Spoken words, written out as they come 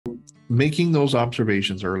making those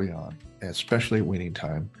observations early on, especially at weaning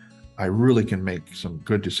time, I really can make some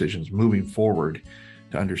good decisions moving forward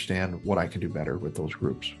to understand what I can do better with those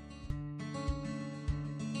groups.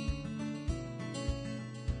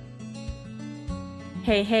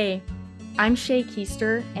 Hey, I'm Shay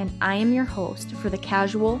Keister, and I am your host for the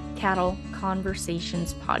Casual Cattle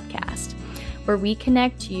Conversations podcast, where we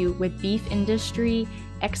connect you with beef industry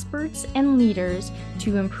experts and leaders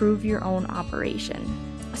to improve your own operation.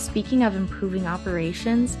 Speaking of improving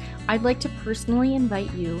operations, I'd like to personally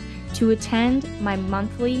invite you to attend my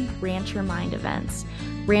monthly RancherMind events.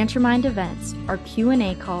 RancherMind events are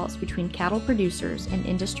Q&A calls between cattle producers and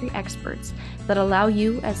industry experts that allow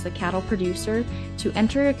you as the cattle producer to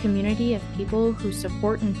enter a community of people who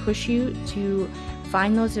support and push you to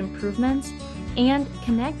find those improvements and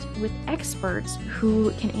connect with experts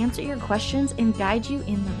who can answer your questions and guide you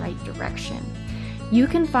in the right direction. You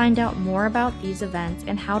can find out more about these events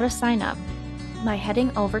and how to sign up by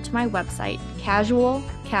heading over to my website,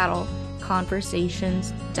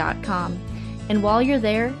 casualcattleconversations.com. And while you're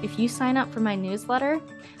there, if you sign up for my newsletter,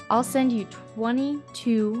 I'll send you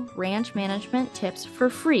 22 ranch management tips for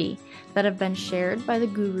free that have been shared by the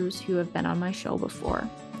gurus who have been on my show before.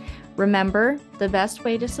 Remember, the best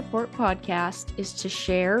way to support podcasts is to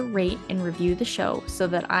share, rate, and review the show so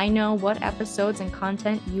that I know what episodes and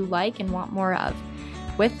content you like and want more of.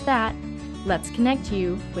 With that, let's connect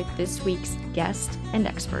you with this week's guest and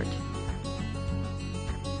expert.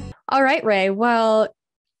 All right, Ray. Well,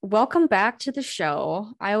 welcome back to the show.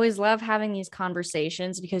 I always love having these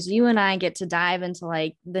conversations because you and I get to dive into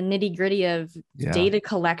like the nitty gritty of data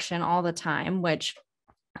collection all the time, which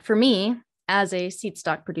for me as a seat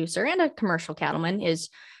stock producer and a commercial cattleman is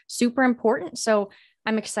super important. So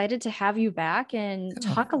I'm excited to have you back and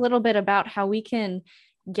talk a little bit about how we can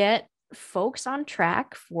get folks on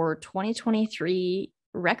track for 2023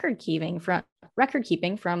 record keeping from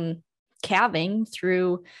calving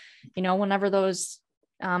through, whenever those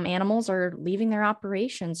animals are leaving their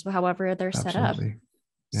operations, however they're set up.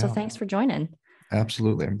 So thanks for joining.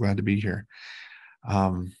 Absolutely. I'm glad to be here.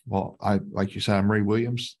 Well, like you said, I'm Ray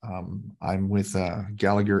Williams. I'm with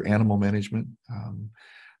Gallagher Animal Management.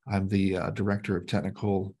 I'm the Director of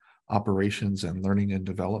Technical Operations and Learning and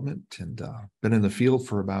Development, and been in the field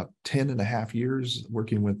for about 10 and a half years,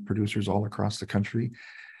 working with producers all across the country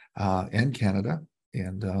and Canada.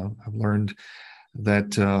 And I've learned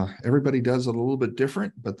that everybody does it a little bit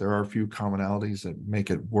different, but there are a few commonalities that make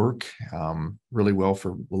it work really well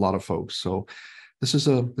for a lot of folks. So this is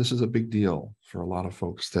a big deal for a lot of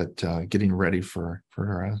folks that getting ready for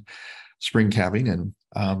spring calving and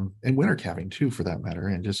winter calving too, for that matter,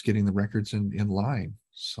 and just getting the records in line.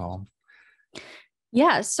 So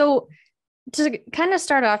to kind of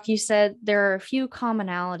start off, you said there are a few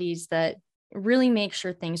commonalities that really make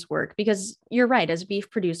sure things work, because you're right, as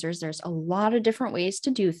beef producers, there's a lot of different ways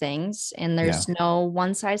to do things and there's no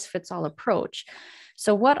one size fits all approach.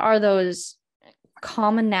 So what are those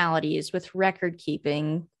commonalities with record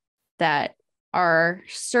keeping that are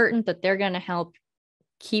certain that they're going to help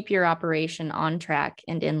keep your operation on track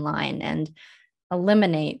and in line and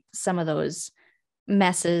eliminate some of those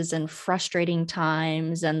messes and frustrating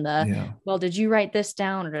times and well, did you write this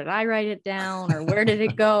down or did I write it down or where did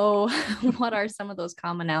it go? What are some of those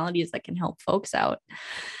commonalities that can help folks out?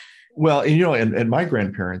 Well, and my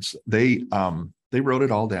grandparents, they wrote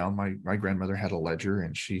it all down. My grandmother had a ledger,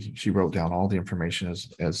 and she wrote down all the information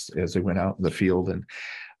as they went out in the field and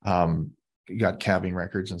got calving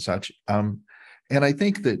records and such. And I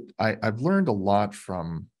think that I've learned a lot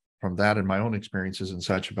from that and my own experiences and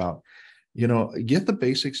such about, get the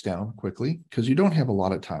basics down quickly, because you don't have a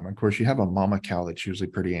lot of time. Of course, you have a mama cow that's usually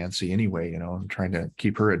pretty antsy anyway, and trying to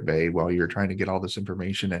keep her at bay while you're trying to get all this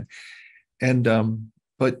information.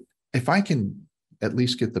 But if I can at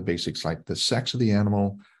least get the basics, like the sex of the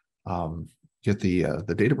animal, get the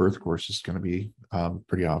date of birth, of course, is going to be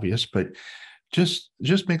pretty obvious, but just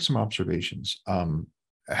make some observations.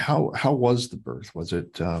 How was the birth? Was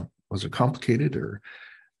it complicated, or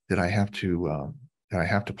did I have to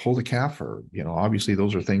pull the calf? Or, obviously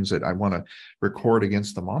those are things that I want to record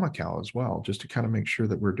against the mama cow as well, just to kind of make sure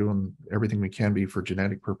that we're doing everything we can be for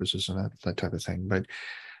genetic purposes and that type of thing. But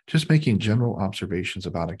just making general observations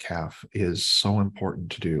about a calf is so important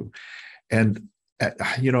to do. And,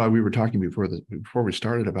 we were talking before we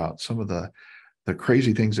started about some of the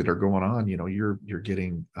crazy things that are going on. You're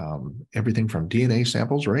getting everything from DNA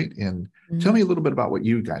samples, right? And tell me a little bit about what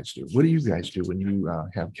you guys do. What do you guys do when you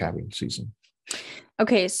have calving season?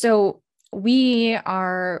 Okay, so we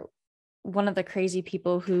are one of the crazy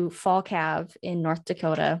people who fall calve in North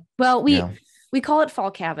Dakota. Well, we call it fall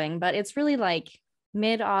calving, but it's really like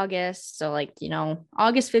mid-August. So like,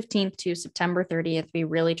 August 15th to September 30th, we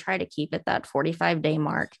really try to keep it that 45-day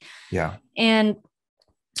mark. Yeah. And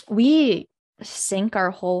we sync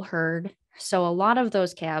our whole herd. So a lot of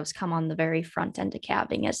those calves come on the very front end of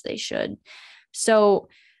calving, as they should. So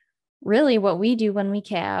really what we do when we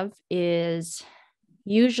calve is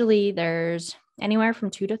usually there's anywhere from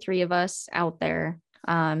 2 to 3 of us out there,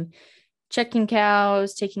 checking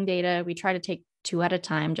cows, taking data. We try to take 2 at a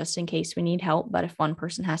time just in case we need help. But if one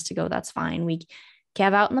person has to go, that's fine. We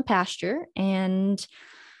calve out in the pasture and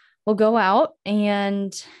we'll go out,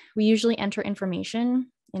 and we usually enter information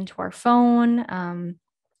into our phone.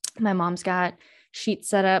 My mom's got sheets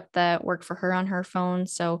set up that work for her on her phone.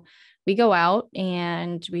 So we go out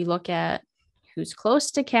and we look at who's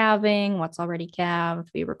close to calving, what's already calved.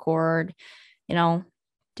 We record,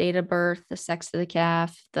 date of birth, the sex of the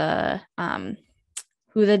calf, the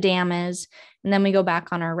who the dam is. And then we go back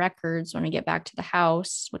on our records when we get back to the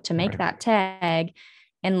house to make that tag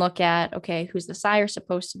and look at, okay, who's the sire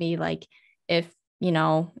supposed to be? Like if,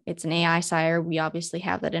 it's an AI sire, we obviously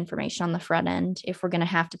have that information on the front end. If we're going to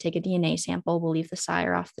have to take a DNA sample, we'll leave the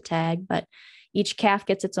sire off the tag, but each calf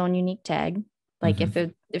gets its own unique tag. Like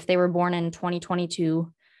if they were born in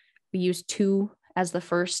 2022, we use 2 as the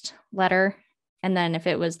first letter. And then if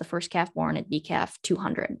it was the first calf born, it'd be calf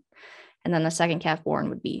 200. And then the second calf born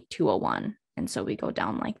would be 201. And so we go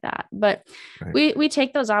down like that. But we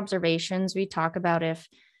take those observations. We talk about if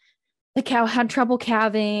the cow had trouble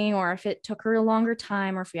calving, or if it took her a longer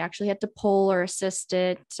time, or if we actually had to pull or assist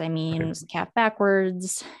it. I mean, was the calf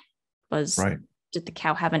backwards? Did the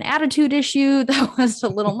cow have an attitude issue that was a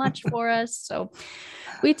little much for us? So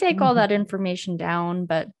we take all that information down.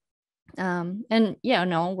 But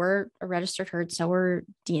we're a registered herd, so we're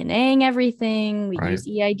DNAing everything. We use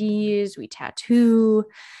EIDs, we tattoo.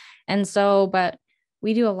 And so, but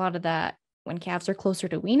we do a lot of that when calves are closer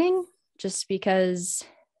to weaning, just because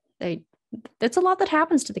that's a lot that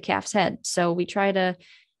happens to the calf's head. So we try to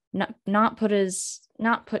not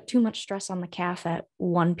put too much stress on the calf at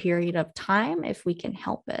one period of time if we can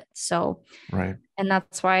help it. So, and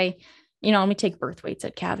that's why, we take birth weights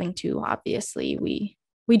at calving too. Obviously,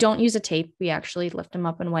 we don't use a tape. We actually lift them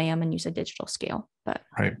up and weigh them and use a digital scale. But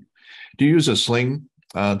do you use a sling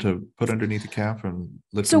to put underneath the calf and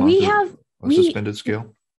lift so them we onto have a suspended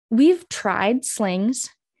scale? We've tried slings,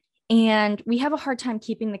 and we have a hard time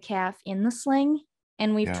keeping the calf in the sling.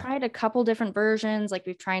 And we've tried a couple different versions. Like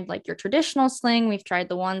we've tried like your traditional sling. We've tried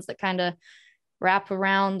the ones that kind of wrap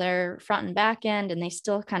around their front and back end, and they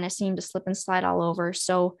still kind of seem to slip and slide all over.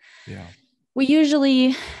 So we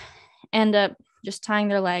usually end up just tying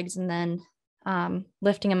their legs and then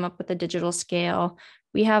lifting them up with a digital scale.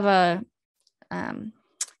 We have our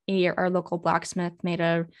local blacksmith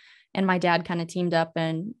and my dad kind of teamed up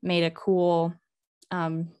and made a cool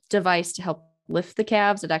device to help lift the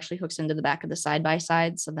calves. It actually hooks into the back of the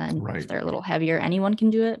side-by-side. So then if they're a little heavier, anyone can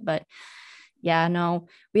do it. But we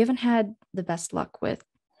haven't had the best luck with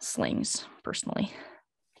slings personally.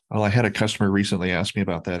 Well, I had a customer recently ask me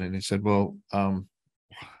about that, and he said, well,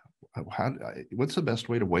 what's the best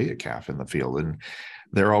way to weigh a calf in the field? And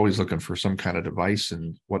they're always looking for some kind of device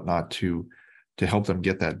and whatnot to help them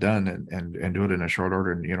get that done and do it in a short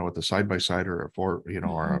order. And, with the side-by-side or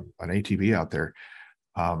or an ATV out there,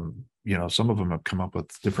 some of them have come up with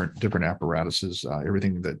different apparatuses,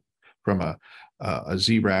 everything that from a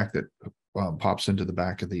Z rack that pops into the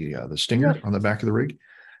back of the stinger on the back of the rig.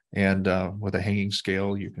 And with a hanging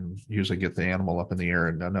scale, you can usually get the animal up in the air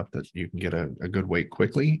and enough that you can get a good weight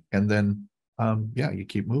quickly. And then, you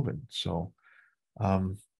keep moving. So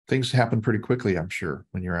things happen pretty quickly, I'm sure,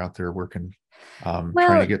 when you're out there working,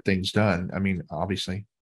 trying to get things done. I mean, obviously.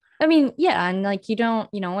 And like you don't,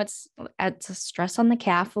 it's a stress on the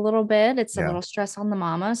calf a little bit. It's a little stress on the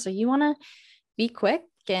mama. So you want to be quick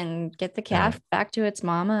and get the calf back to its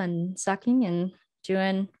mama and sucking and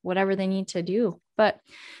doing whatever they need to do. But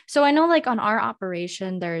so I know like on our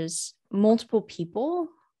operation, there's multiple people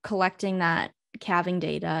collecting that calving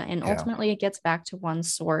data, and ultimately it gets back to one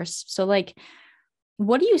source. So like,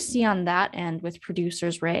 what do you see on that end with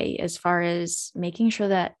producers, Ray, as far as making sure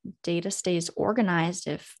that data stays organized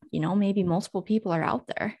if, maybe multiple people are out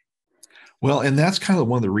there? Well, and that's kind of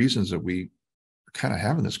one of the reasons that we are kind of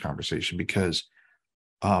having this conversation, because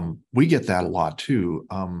we get that a lot too.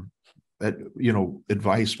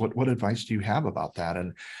 Advice, what advice do you have about that?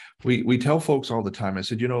 And we tell folks all the time, I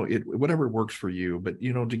said, whatever works for you, but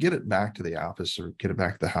to get it back to the office or get it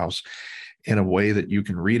back to the house in a way that you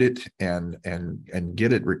can read it and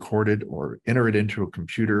get it recorded or enter it into a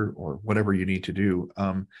computer or whatever you need to do.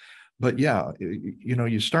 but yeah,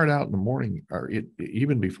 you start out in the morning or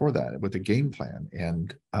even before that with a game plan,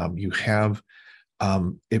 and you have,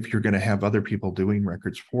 if you're going to have other people doing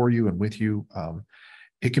records for you and with you,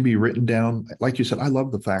 it can be written down. Like you said, I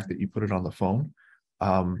love the fact that you put it on the phone.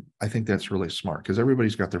 I think that's really smart because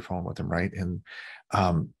everybody's got their phone with them, right? And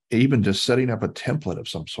even just setting up a template of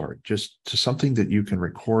some sort, just to something that you can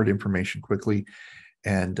record information quickly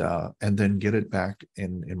and then get it back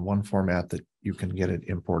in one format that you can get it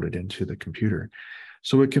imported into the computer,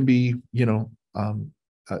 so it can be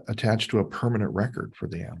attached to a permanent record for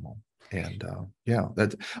the animal. And yeah,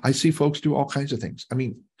 that I see folks do all kinds of things. I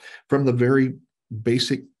mean, from the very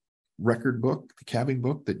basic record book, the calving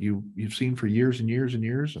book that you've seen for years and years and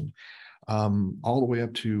years, and all the way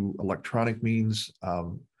up to electronic means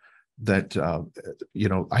that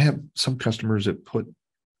I have some customers that put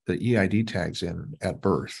the EID tags in at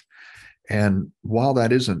birth. And while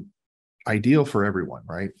that isn't ideal for everyone,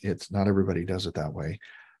 right? It's not everybody does it that way,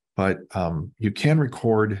 but you can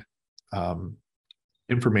record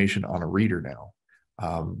information on a reader now,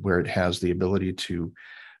 where it has the ability to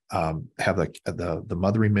have the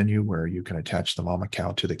mothering menu where you can attach the mama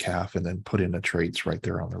cow to the calf and then put in the traits right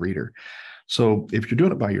there on the reader. So if you're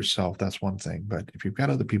doing it by yourself, that's one thing. But if you've got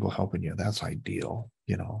other people helping you, that's ideal,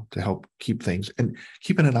 to help keep things and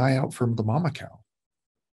keeping an eye out for the mama cow.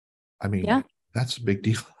 I mean, Yeah. That's a big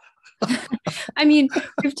deal. I mean,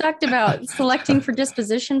 we've talked about selecting for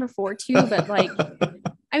disposition before too,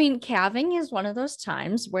 but calving is one of those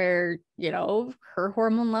times where, her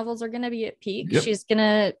hormone levels are going to be at peak. Yep. She's going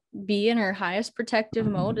to be in her highest protective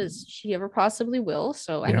mode as she ever possibly will.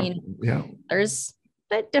 So, there's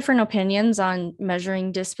different opinions on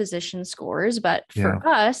measuring disposition scores, but for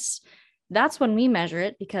us, that's when we measure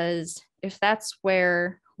it, because if that's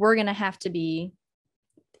where we're going to have to be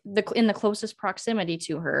in the closest proximity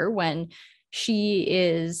to her when she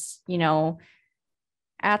is,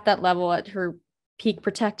 at that level, at her peak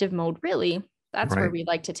protective mode, really, that's where we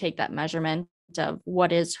like to take that measurement of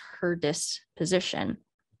what is her disposition.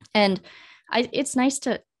 And it's nice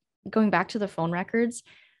to, going back to the phone records,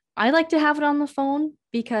 I like to have it on the phone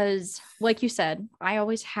because, like you said, I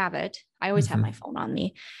always have it. I always have my phone on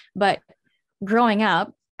me. But growing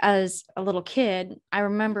up as a little kid, I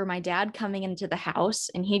remember my dad coming into the house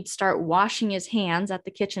and he'd start washing his hands at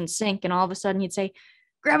the kitchen sink. And all of a sudden he'd say,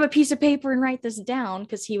 grab a piece of paper and write this down,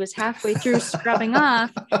 because he was halfway through scrubbing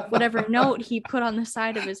off whatever note he put on the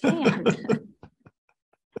side of his hand.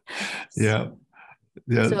 Yeah.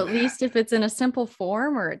 So at least if it's in a simple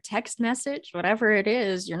form or a text message, whatever it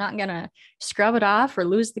is, you're not going to scrub it off or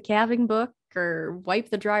lose the calving book or wipe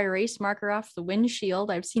the dry erase marker off the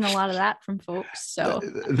windshield. I've seen a lot of that from folks. So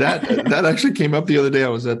that actually came up the other day. I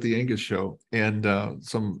was at the Angus show, and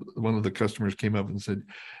one of the customers came up and said,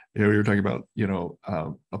 we were talking about,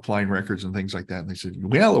 applying records and things like that. And they said,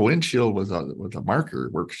 well, the windshield with a marker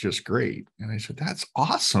works just great. And I said, that's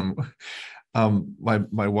awesome.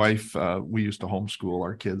 My wife, we used to homeschool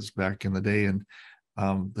our kids back in the day, and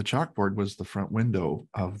the chalkboard was the front window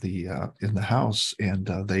of the in the house, and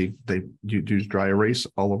they used dry erase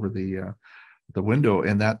all over the window,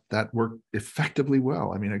 and that worked effectively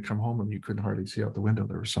well. I mean, I'd come home and you couldn't hardly see out the window.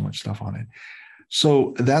 There was so much stuff on it.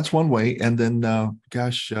 So that's one way. And then,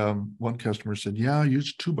 one customer said, yeah, I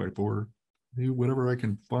use 2x4, whatever I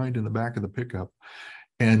can find in the back of the pickup.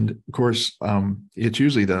 And of course, it's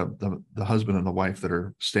usually the husband and the wife that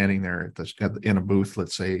are standing there in a booth,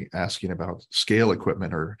 let's say, asking about scale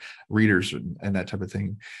equipment or readers and that type of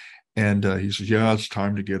thing. And he says, yeah, it's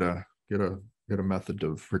time to get a method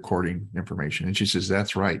of recording information. And she says,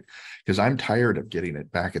 that's right, because I'm tired of getting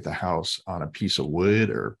it back at the house on a piece of wood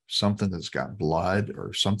or something that's got blood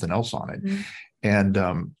or something else on it. Mm-hmm.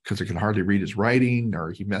 And because it can hardly read his writing,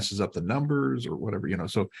 or he messes up the numbers or whatever,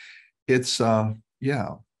 so it's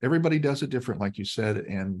everybody does it different, like you said.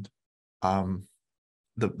 And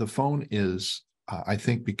the phone is I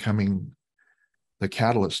think becoming the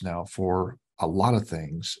catalyst now for a lot of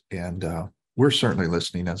things. And we're certainly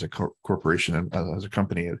listening as a corporation and as a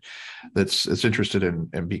company that's interested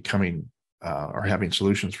in becoming or having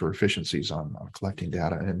solutions for efficiencies on collecting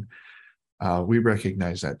data. And we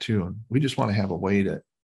recognize that too. And we just want to have a way to,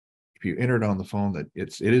 if you enter it on the phone, that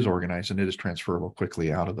it is organized and it is transferable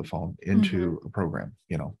quickly out of the phone into a program,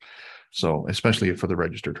 So especially for the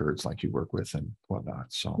registered herds like you work with and whatnot.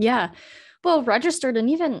 So yeah, well, registered, and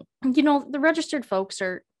even, the registered folks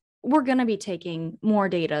we're going to be taking more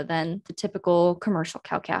data than the typical commercial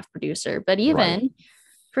cow-calf producer. But even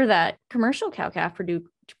for that commercial cow-calf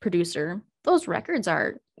producer, those records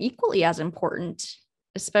are equally as important,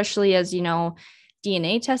 especially as,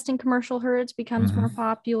 DNA testing commercial herds becomes more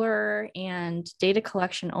popular, and data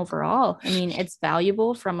collection overall. I mean, it's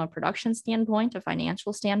valuable from a production standpoint, a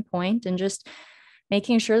financial standpoint, and just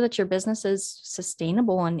making sure that your business is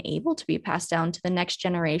sustainable and able to be passed down to the next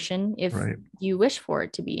generation if you wish for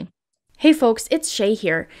it to be. Hey folks, it's Shay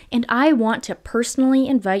here, and I want to personally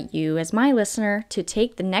invite you as my listener to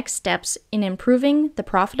take the next steps in improving the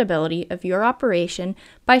profitability of your operation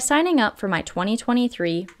by signing up for my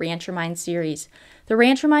 2023 RancherMind series. The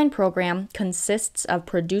RancherMind program consists of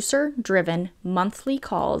producer-driven monthly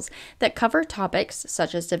calls that cover topics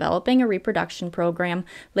such as developing a reproduction program,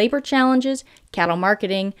 labor challenges, cattle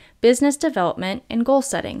marketing, business development, and goal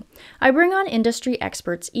setting. I bring on industry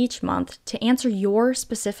experts each month to answer your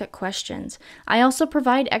specific questions. I also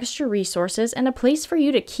provide extra resources and a place for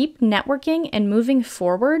you to keep networking and moving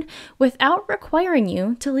forward without requiring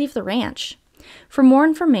you to leave the ranch. For more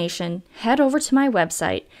information, head over to my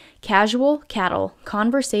website,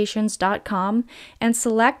 casualcattleconversations.com, and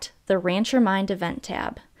select the RancherMind Event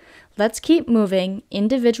tab. Let's keep moving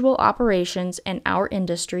individual operations and our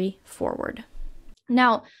industry forward.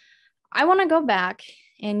 Now, I want to go back,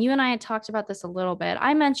 and you and I had talked about this a little bit.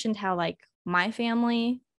 I mentioned how my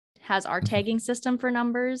family has our tagging system for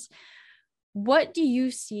numbers. What do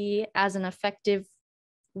you see as an effective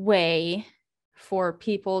way for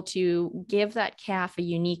people to give that calf a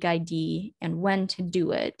unique ID and when to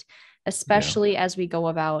do it, especially as we go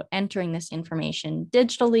about entering this information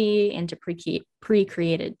digitally into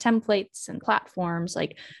pre-created templates and platforms?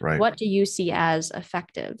 What do you see as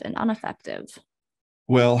effective and ineffective?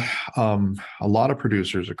 Well, a lot of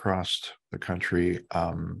producers across the country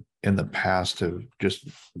in the past have just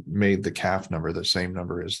made the calf number the same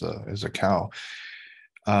number as a cow,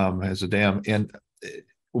 as a dam. And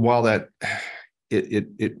while that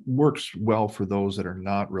it works well for those that are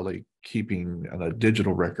not really keeping a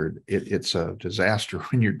digital record, it's a disaster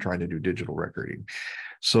when you're trying to do digital recording.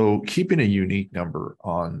 So keeping a unique number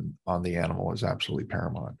on the animal is absolutely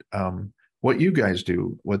paramount. What you guys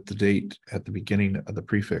do with the date at the beginning of the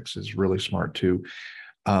prefix is really smart too.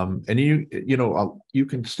 And you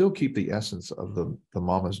can still keep the essence of the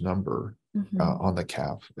mama's number on the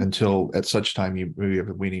calf until at such time you have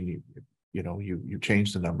a weaning. You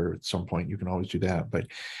change the number at some point. You can always do that. But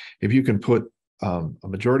if you can put a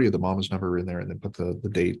majority of the mama's number in there and then put the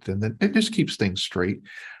date, then it just keeps things straight.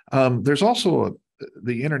 There's also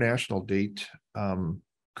the international date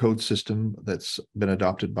code system that's been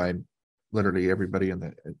adopted by literally everybody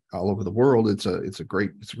all over the world. It's a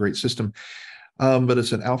great system. But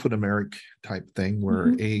it's an alphanumeric type thing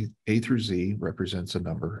where A through Z represents a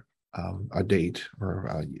number, a date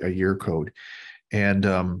or a year code, and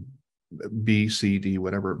B, C, D,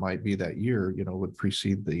 whatever it might be that year, would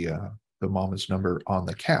precede the mama's number on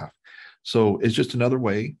the calf. So it's just another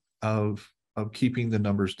way of keeping the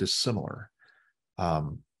numbers dissimilar,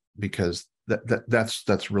 because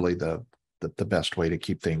that's really the best way to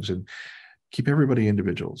keep things and keep everybody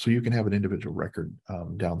individual. So you can have an individual record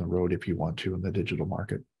down the road if you want to in the digital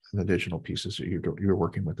market and the digital pieces that you're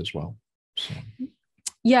working with as well. So.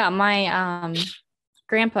 Yeah, my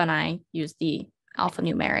grandpa and I use the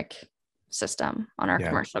alphanumeric system on our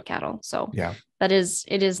commercial cattle. So it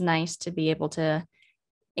is nice to be able to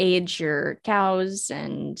age your cows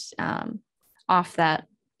and off that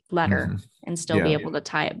letter and still be able to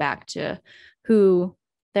tie it back to who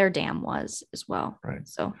their dam was as well. Right.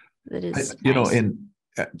 So it is nice. And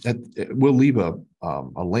we'll leave a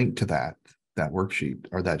link to that worksheet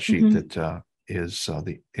or that sheet that is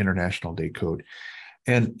the international date code.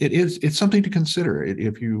 And it's something to consider.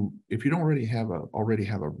 If you don't already have a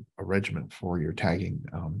regimen for your tagging,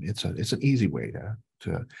 it's an easy way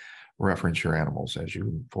to reference your animals as you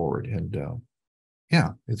move forward. And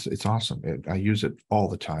it's awesome. I use it all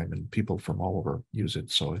the time, and people from all over use it.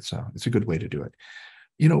 So it's a good way to do it.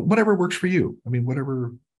 Whatever works for you. I mean,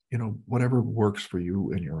 whatever works for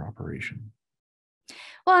you in your operation.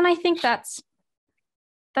 Well, and I think that's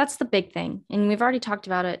the big thing, and we've already talked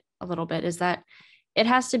about it a little bit, is that it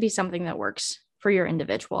has to be something that works for your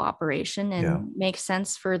individual operation and makes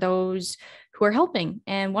sense for those who are helping.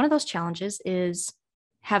 And one of those challenges is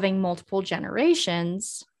having multiple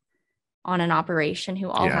generations on an operation who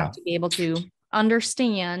all have to be able to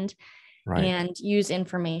understand and use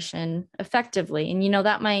information effectively. And,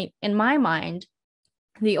 that might, in my mind,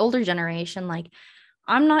 the older generation,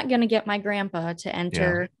 I'm not going to get my grandpa to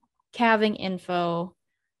enter calving info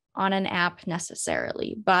on an app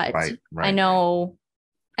necessarily, but I know,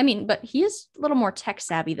 but he is a little more tech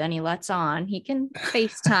savvy than he lets on. He can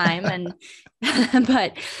FaceTime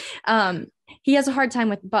but he has a hard time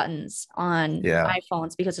with buttons on Yeah,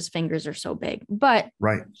 iPhones because his fingers are so big, but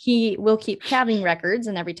right, he will keep calving records.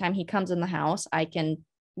 And every time he comes in the house, I can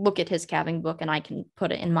look at his calving book and I can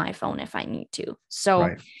put it in my phone if I need to. So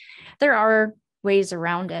right. there are ways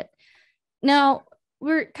around it. Now,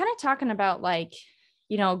 we're kind of talking about like,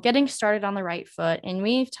 getting started on the right foot. And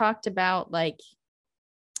we've talked about like,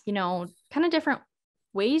 kind of different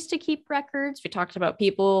ways to keep records. We talked about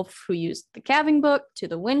people who use the calving book to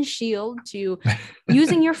the windshield to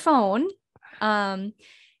using your phone, and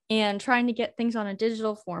trying to get things on a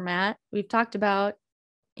digital format. We've talked about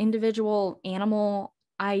individual animal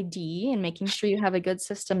ID and making sure you have a good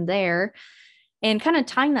system there, and kind of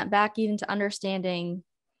tying that back even to understanding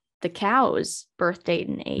the cow's birth date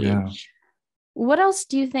and Yeah. age. What else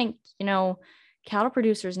do you think, cattle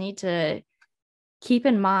producers need to keep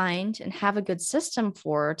in mind and have a good system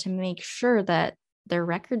for to make sure that their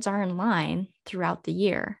records are in line throughout the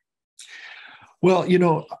year? Well,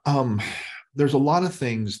 there's a lot of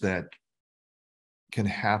things that can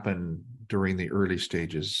happen during the early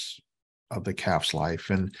stages of the calf's life.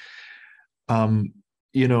 And,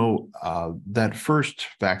 that first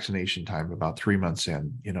vaccination time, about 3 months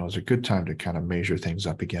in, is a good time to kind of measure things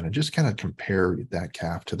up again and just kind of compare that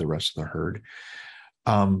calf to the rest of the herd.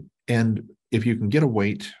 And if you can get a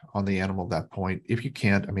weight on the animal at that point, if you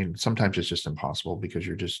can't, I mean, sometimes it's just impossible because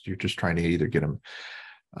you're just trying to either get them,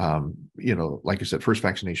 like I said, first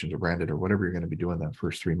vaccinations are branded or whatever you're going to be doing that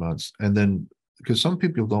first 3 months. And then because some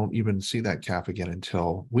people don't even see that calf again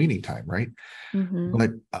until weaning time, right? Mm-hmm.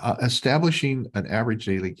 But establishing an average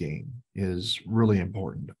daily gain is really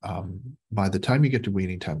important. By the time you get to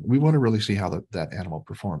weaning time, we want to really see how that animal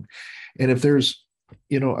performed. And if there's,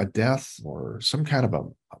 a death or some kind of a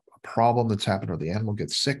problem that's happened or the animal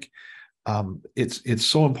gets sick, it's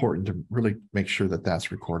so important to really make sure that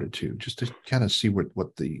that's recorded too, just to kind of see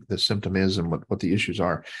what the symptom is and what the issues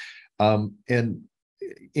are. And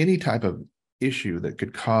any type of issue that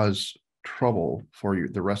could cause trouble for you,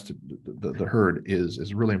 the rest of the herd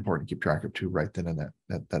is really important to keep track of too, right then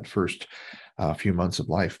and that first few months of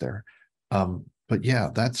life there. But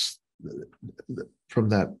yeah, that's from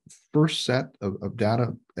that first set of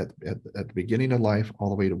data at the beginning of life all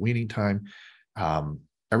the way to weaning time.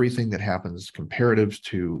 Everything that happens comparatives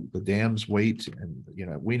to the dam's weight and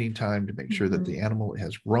weaning time to make sure that the animal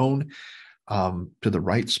has grown to the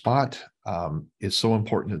right spot is so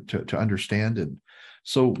important to understand. And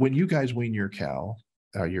so when you guys wean your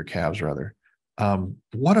your calves rather,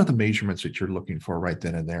 what are the measurements that you're looking for right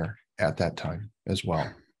then and there at that time as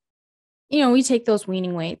well? We take those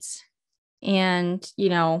weaning weights, and,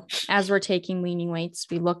 as we're taking weaning weights,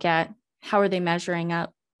 we look at how are they measuring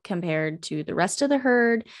up compared to the rest of the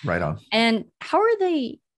herd, Right on. and how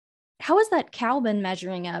is that cow been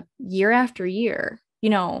measuring up year after year?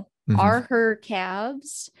 Are Mm-hmm. her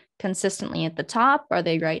calves consistently at the top? Are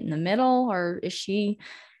they right in the middle? Or is she,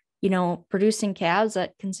 producing calves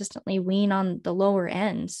that consistently wean on the lower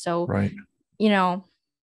end? So, Right. you know,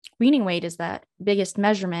 weaning weight is that biggest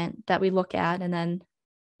measurement that we look at. And then,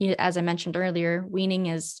 as I mentioned earlier, weaning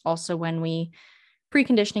is also when we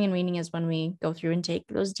preconditioning, and weaning is when we go through and take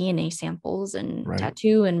those DNA samples and Right.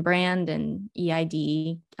 tattoo and brand and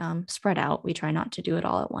EID, spread out. We try not to do it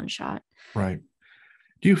all at one shot. Right.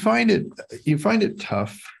 Do you find it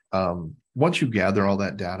tough once you gather all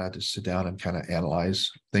that data to sit down and kind of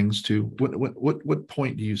analyze things too? What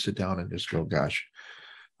point do you sit down and just go, gosh,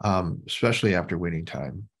 especially after weaning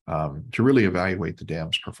time, to really evaluate the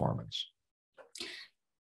dam's performance?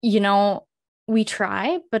 We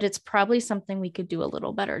try, but it's probably something we could do a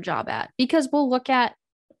little better job at, because we'll look at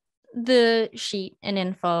the sheet and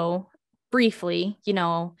info briefly.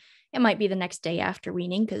 It might be the next day after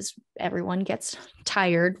weaning because everyone gets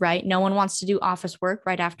tired, right? No one wants to do office work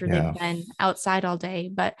right after Yeah. they've been outside all day.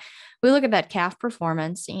 But we look at that calf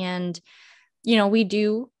performance, and, we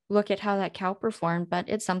do look at how that cow performed, but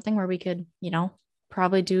it's something where we could,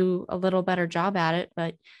 probably do a little better job at it.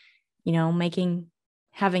 But,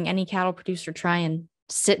 having any cattle producer try and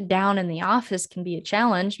sit down in the office can be a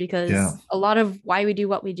challenge, Yeah. because a lot of why we do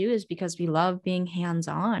what we do is because we love being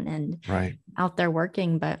hands-on and Right. out there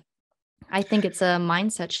working. But I think it's a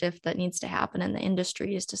mindset shift that needs to happen in the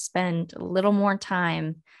industry, is to spend a little more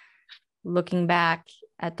time looking back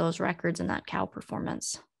at those records and that cow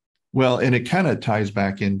performance. Well, and it kind of ties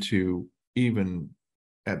back into even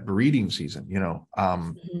at breeding season,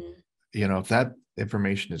 Mhm. if that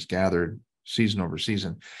information is gathered season over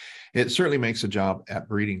season, it certainly makes the job at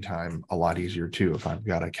breeding time a lot easier too. If I've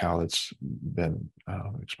got a cow that's been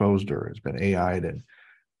exposed or has been AI'd, and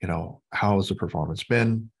how has the performance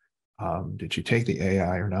been? Did she take the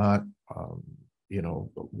AI or not?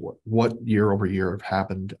 what year over year have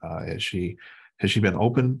happened. Has she been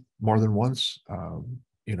open more than once?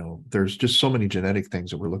 There's just so many genetic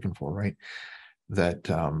things that we're looking for, right? That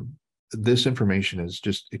this information is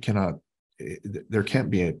just, there can't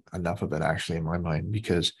be enough of it actually in my mind,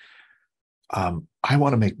 because I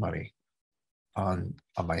want to make money on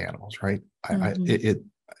my animals, right?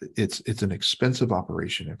 It's an expensive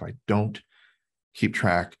operation if I don't keep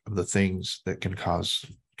track of the things that can cause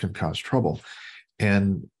trouble.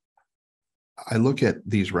 And I look at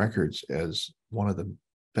these records as one of the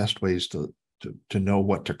best ways to know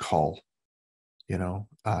what to call,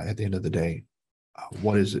 at the end of the day.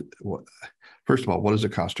 What is it? First of all, what does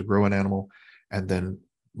it cost to grow an animal? And then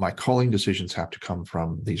my calling decisions have to come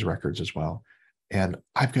from these records as well. And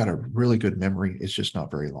I've got a really good memory. It's just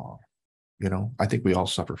not very long. I think we all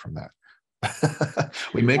suffer from that.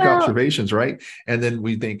 We make observations, right? And then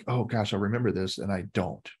we think, oh gosh, I'll remember this. And I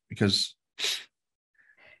don't, because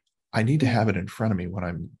I need to have it in front of me when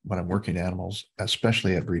I'm working animals,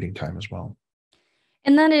 especially at breeding time as well.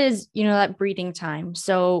 And that is, that breeding time.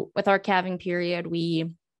 So with our calving period,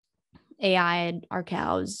 we AI'd our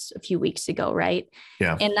cows a few weeks ago, right?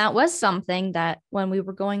 Yeah. And that was something that when we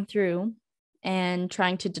were going through and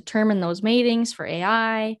trying to determine those matings for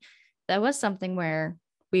AI, that was something where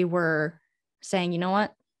we were saying, you know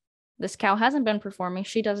what, this cow hasn't been performing.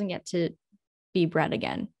 She doesn't get to be bred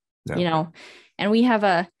again, and we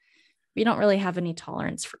don't really have any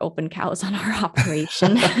tolerance for open cows on our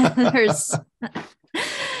operation.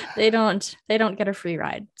 They don't get a free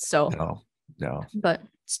ride. So no, but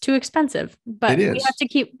it's too expensive, but we have to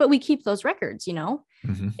keep those records,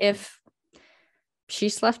 Mm-hmm. If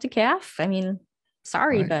she's left a calf, I mean,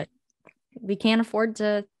 sorry, right, but we can't afford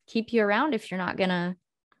to keep you around if you're not going to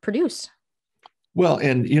produce. Well,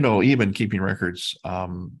 and, even keeping records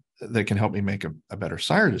that can help me make a better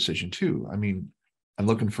sire decision too. I mean, I'm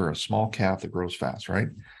looking for a small calf that grows fast, right?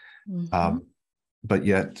 Mm-hmm. But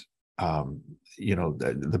yet,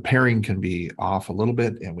 the pairing can be off a little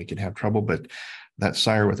bit and we can have trouble, but that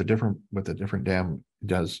sire with a different dam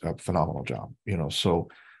does a phenomenal job, so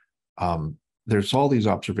there's all these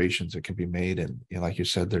observations that can be made. And like you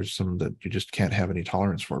said, there's some that you just can't have any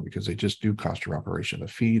tolerance for because they just do cost your operation. The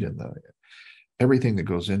feed and everything that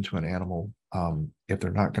goes into an animal, if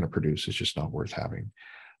they're not going to produce, it's just not worth having.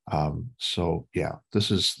 So yeah,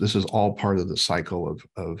 this is all part of the cycle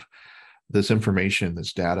of this information,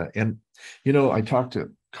 this data. And, I talk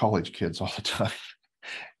to college kids all the time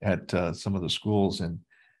at some of the schools, and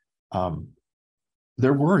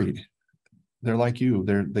they're worried. They're like you.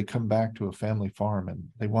 They come back to a family farm and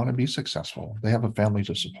they want to be successful. They have a family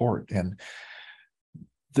to support. And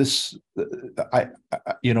this, I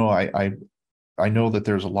know that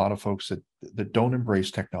there's a lot of folks that don't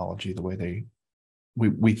embrace technology the way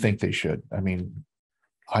we think they should. I mean,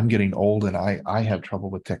 I'm getting old and I have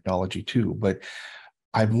trouble with technology too, but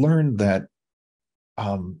I've learned that,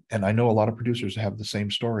 and I know a lot of producers have the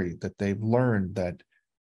same story, that they've learned that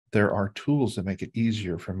there are tools that make it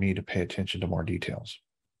easier for me to pay attention to more details.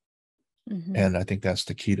 Mm-hmm. And I think that's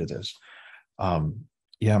the key to this.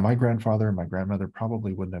 My grandfather and my grandmother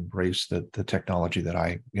probably wouldn't embrace the technology that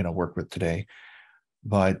I, work with today.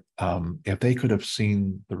 But if they could have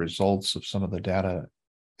seen the results of some of the data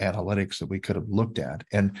analytics that we could have looked at,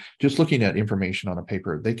 and just looking at information on a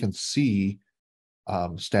paper, they can see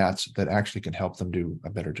stats that actually can help them do a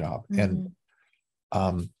better job. Mm-hmm.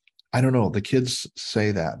 And I don't know, the kids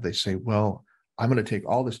say that. They say, well, I'm going to take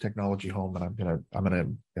all this technology home and I'm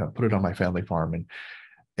going to put it on my family farm.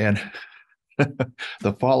 And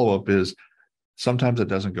the follow-up is sometimes it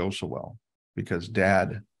doesn't go so well because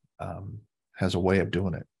dad has a way of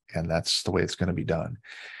doing it, and that's the way it's going to be done.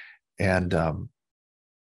 And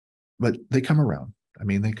but they come around. I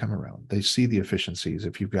mean, they come around. They see the efficiencies.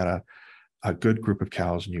 If you've got a good group of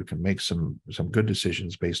cows and you can make some good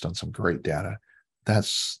decisions based on some great data,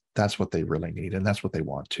 that's what they really need, and that's what they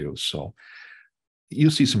want to. So you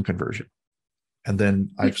see some conversion. And then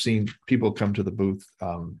I've seen people come to the booth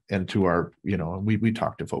and to our, we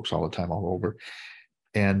talk to folks all the time all over.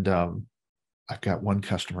 And I've got one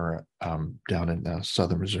customer down in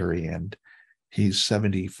southern Missouri, and he's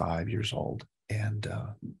 75 years old, and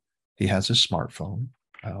he has his smartphone.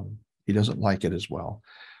 He doesn't like it as well,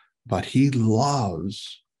 but he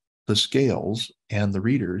loves the scales and the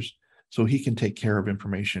readers, so he can take care of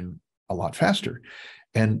information a lot faster.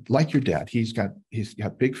 And like your dad, he's got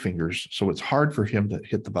big fingers, so it's hard for him to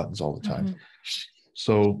hit the buttons all the time. Mm-hmm.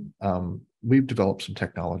 So we've developed some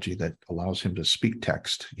technology that allows him to speak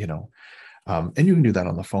text, and you can do that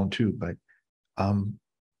on the phone too. But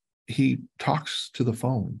he talks to the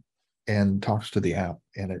phone, and talks to the app,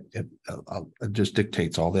 and it just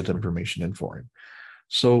dictates all that information in for him.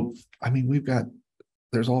 So, I mean,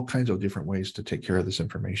 there's all kinds of different ways to take care of this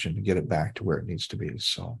information and get it back to where it needs to be.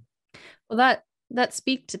 So, well, that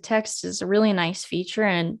speak to text is a really nice feature,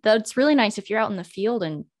 and that's really nice if you're out in the field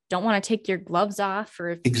and don't want to take your gloves off, or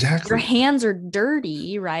if your exactly. hands are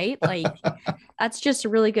dirty, right? Like that's just a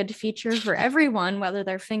really good feature for everyone, whether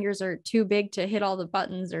their fingers are too big to hit all the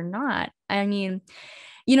buttons or not. I mean,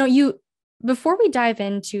 before we dive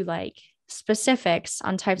into like specifics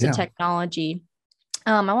on types of Yeah. technology,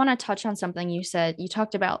 I want to touch on something you said. You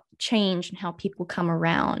talked about change and how people come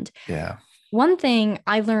around. Yeah. One thing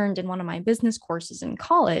I learned in one of my business courses in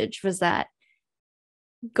college was that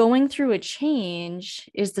going through a change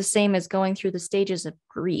is the same as going through the stages of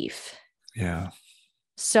grief. Yeah.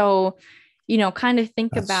 So, kind of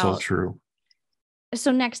think That's so about, true.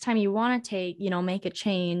 so next time you want to make a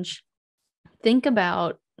change, think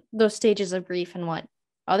about those stages of grief and what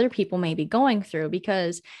other people may be going through.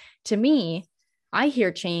 Because to me, I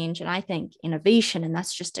hear change and I think innovation, and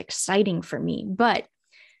that's just exciting for me. But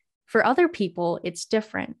for other people, it's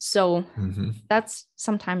different. So Mm-hmm. that's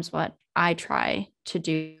sometimes what I try to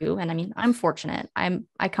do. And I mean, I'm fortunate.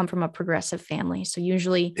 I come from a progressive family. So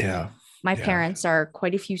usually Yeah. my Yeah. parents are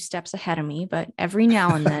quite a few steps ahead of me, but every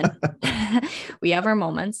now and then we have our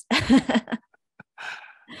moments.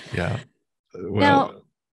 Yeah. Now, Well,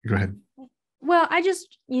 go ahead. well, I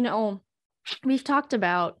just, we've talked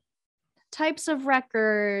about types of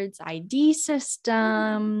records, ID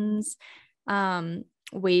systems,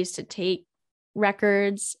 ways to take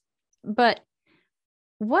records, but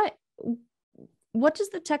what what does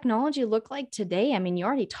the technology look like today? I mean, you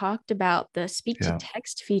already talked about the speak to Yeah.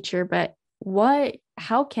 text feature, but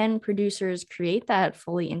how can producers create that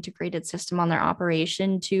fully integrated system on their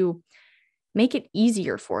operation to make it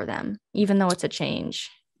easier for them, even though it's a change?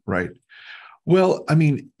 Right. Well, I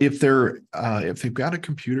mean, if they've got a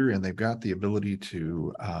computer and they've got the ability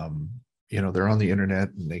to, they're on the internet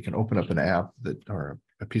and they can open up an app or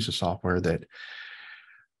a piece of software that,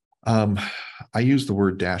 um, I use the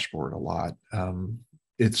word dashboard a lot.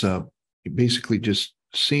 It's basically just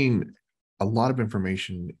seeing a lot of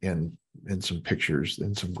information in some pictures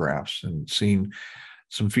and some graphs, and seeing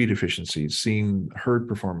some feed efficiencies, seeing herd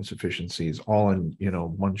performance efficiencies, all in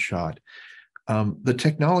one shot. The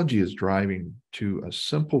technology is driving to a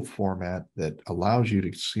simple format that allows you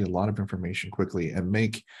to see a lot of information quickly and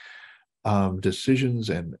make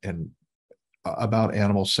decisions and about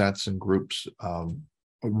animal sets and groups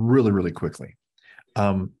really, really quickly.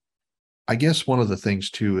 Um, I guess one of the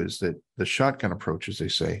things too is that the shotgun approach, as they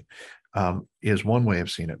say, is one way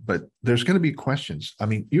of seeing it, but there's going to be questions. I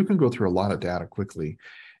mean, you can go through a lot of data quickly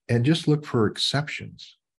and just look for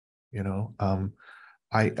exceptions. You know,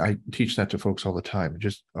 I teach that to folks all the time.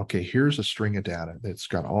 Just, okay, here's a string of data that's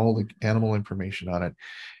got all the animal information on it,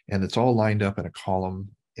 and it's all lined up in a column.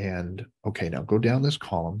 And okay, now go down this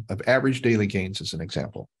column of average daily gains as an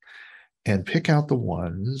example, and pick out the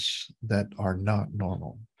ones that are not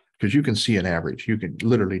normal. Because you can see an average. You can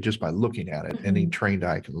literally, just by looking at it, any trained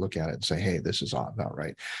eye can look at it and say, hey, this is off, not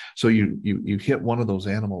right. So you hit one of those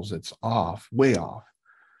animals that's off, way off.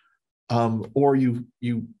 Or you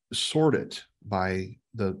sort it by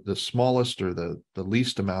the smallest or the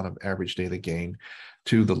least amount of average daily gain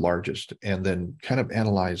to the largest, and then kind of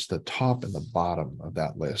analyze the top and the bottom of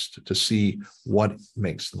that list to see what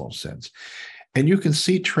makes the most sense. And you can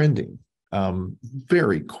see trending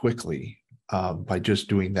very quickly by just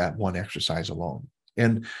doing that one exercise alone.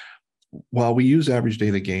 And while we use average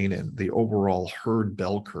daily gain and the overall herd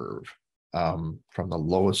bell curve, from the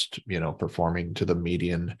lowest, performing to the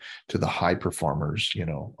median to the high performers,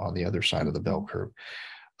 on the other side of the bell curve,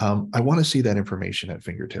 I want to see that information at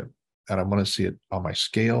fingertip, and I want to see it on my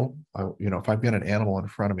scale. If I've got an animal in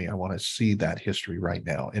front of me, I want to see that history right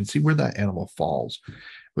now and see where that animal falls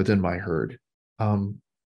within my herd.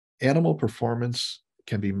 Animal performance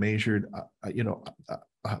can be measured,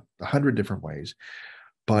 100 different ways,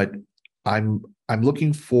 but I'm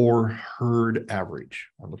looking for herd average.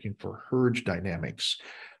 I'm looking for herd dynamics.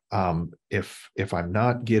 If I'm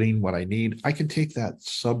not getting what I need, I can take that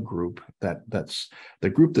subgroup, that's the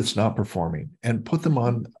group that's not performing, and put them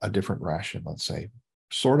on a different ration. Let's say,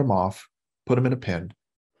 sort them off, put them in a pen,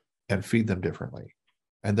 and feed them differently.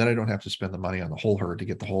 And then I don't have to spend the money on the whole herd to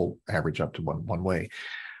get the whole average up to one way.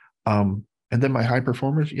 And then my high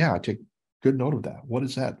performers, yeah, I take good note of that. What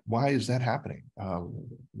is that? Why is that happening?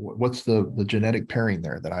 What's the genetic pairing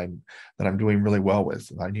there that I'm doing really well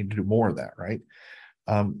with? I need to do more of that, right?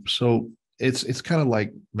 So it's kind of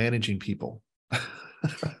like managing people. I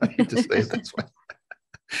hate to say it this way.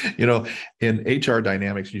 You know, in HR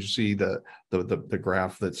dynamics, you see the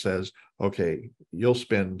graph that says, okay, you'll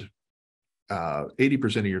spend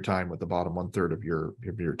 80% of your time with the bottom 1/3 of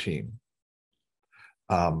your team.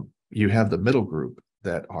 You have the middle group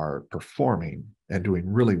that are performing and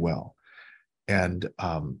doing really well, and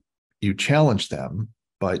you challenge them,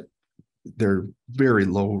 but they're very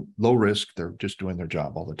low risk. They're just doing their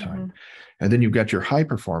job all the time. Mhm. And then you've got your high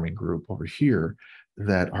performing group over here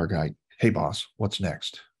that are going, hey boss, what's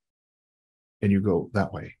next? And you go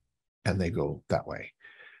that way, and they go that way.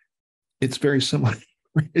 It's very similar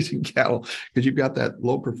raising cattle, because you've got that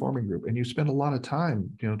low performing group and you spend a lot of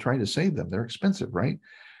time, trying to save them. They're expensive, right?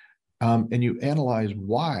 And you analyze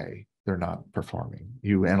why they're not performing.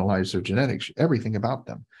 You analyze their genetics, everything about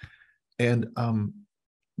them. And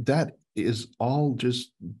that is all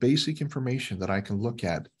just basic information that I can look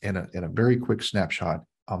at in a very quick snapshot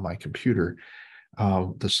on my computer.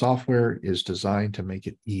 The software is designed to make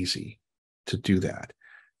it easy to do that.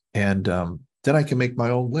 And then I can make my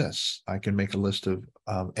own lists. I can make a list of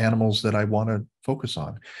animals that I want to focus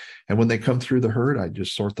on. And when they come through the herd, I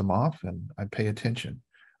just sort them off and I pay attention.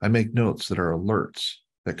 I make notes that are alerts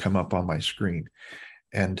that come up on my screen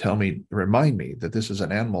and remind me that this is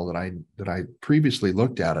an animal that I previously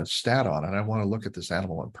looked at a stat on, and I want to look at this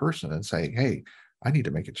animal in person and say, hey, I need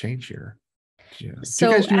to make a change here. Yeah. Do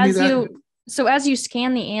you guys do any of that? So as you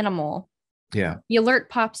scan the animal, yeah, the alert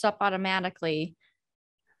pops up automatically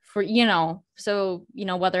for,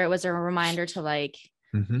 whether it was a reminder to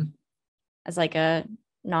as like a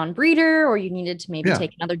non-breeder, or you needed to maybe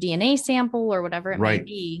take another DNA sample or whatever it may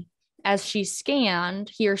be. As he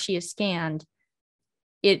or she is scanned,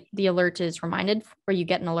 the alert is reminded, or you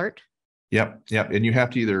get an alert. Yep. And you have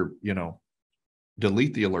to either,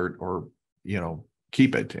 delete the alert or,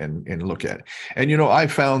 keep it and look at it. And, I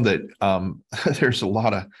found that there's a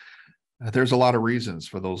lot of reasons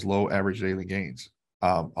for those low average daily gains.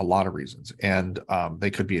 A lot of reasons. And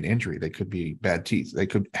they could be an injury. They could be bad teeth. They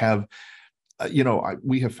could have,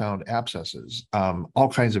 we have found abscesses, all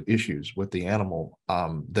kinds of issues with the animal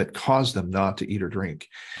that cause them not to eat or drink,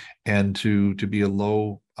 and to be a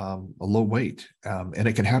low weight. And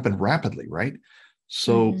it can happen rapidly, right?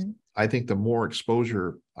 So I think the more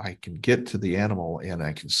exposure I can get to the animal and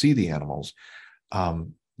I can see the animals,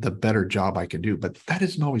 the better job I can do. But that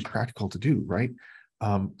isn't always practical to do, right?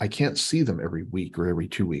 I can't see them every week or every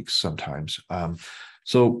 2 weeks sometimes.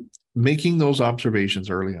 So making those observations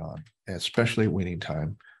early on, especially at weaning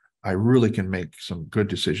time, I really can make some good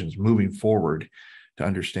decisions moving forward to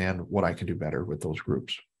understand what I can do better with those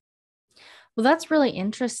groups. Well, that's really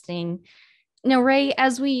interesting. Now, Ray,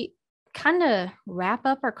 as we kind of wrap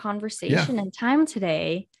up our conversation and time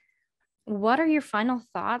today, what are your final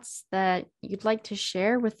thoughts that you'd like to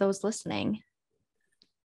share with those listening?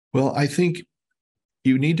 Well, I think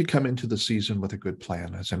you need to come into the season with a good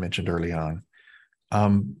plan, as I mentioned early on.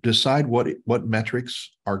 Decide what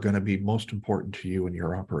metrics are going to be most important to you in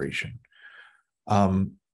your operation.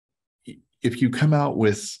 If you come out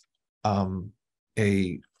with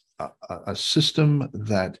a system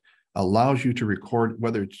that allows you to record,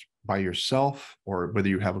 whether it's by yourself or whether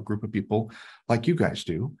you have a group of people like you guys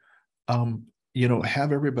do,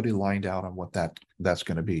 have everybody lined out on what that's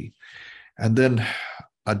going to be, and then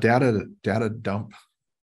a data dump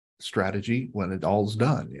strategy when it all's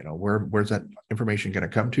done. Where's that information going to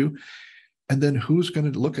come to, and then who's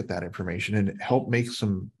going to look at that information and help make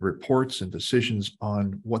some reports and decisions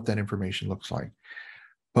on what that information looks like.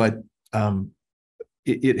 But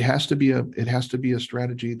it has to be a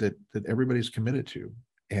strategy that everybody's committed to,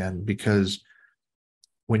 and because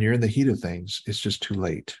when you're in the heat of things, it's just too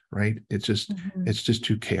late, right? It's just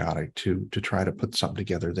too chaotic to try to put something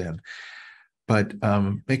together then. But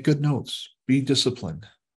make good notes. Be disciplined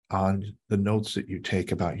on the notes that you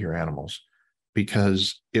take about your animals,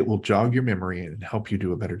 because it will jog your memory and help you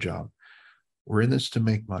do a better job. We're in this to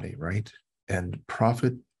make money, right? And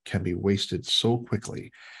profit can be wasted so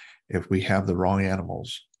quickly if we have the wrong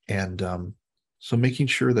animals. And so making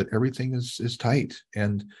sure that everything is tight,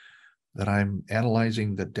 and that I'm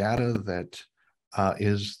analyzing the data that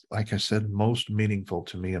is, like I said, most meaningful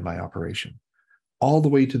to me in my operation, all the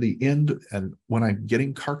way to the end. And when I'm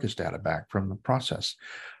getting carcass data back from the process,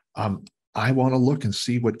 I want to look and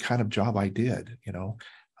see what kind of job I did.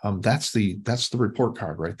 That's the report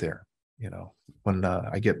card right there. When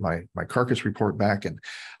I get my carcass report back, and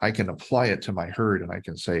I can apply it to my herd, and I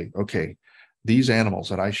can say, okay, these animals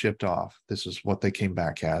that I shipped off, this is what they came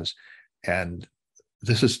back as, and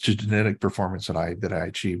this is genetic performance that I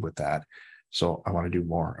achieved with that. So I want to do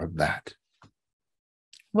more of that.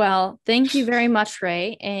 Well, thank you very much,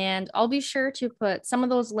 Ray. And I'll be sure to put some of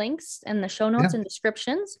those links in the show notes Yeah. and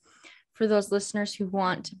descriptions for those listeners who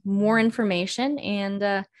want more information.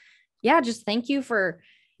 And yeah, just thank you for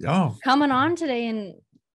Oh, coming on today and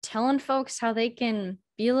telling folks how they can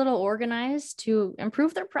be a little organized to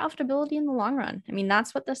improve their profitability in the long run. I mean,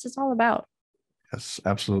 that's what this is all about. yes,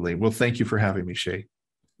 absolutely. Well, thank you for having me, Shay.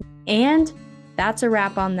 And that's a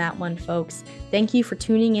wrap on that one, folks. Thank you for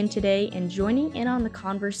tuning in today and joining in on the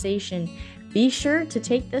conversation. Be sure to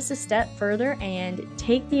take this a step further and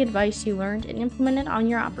take the advice you learned and implement it on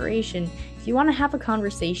your operation. If you want to have a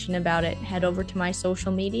conversation about it, head over to my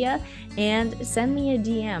social media and send me a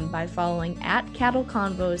DM by following @Cattle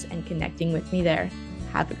Convos and connecting with me there.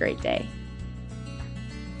 Have a great day.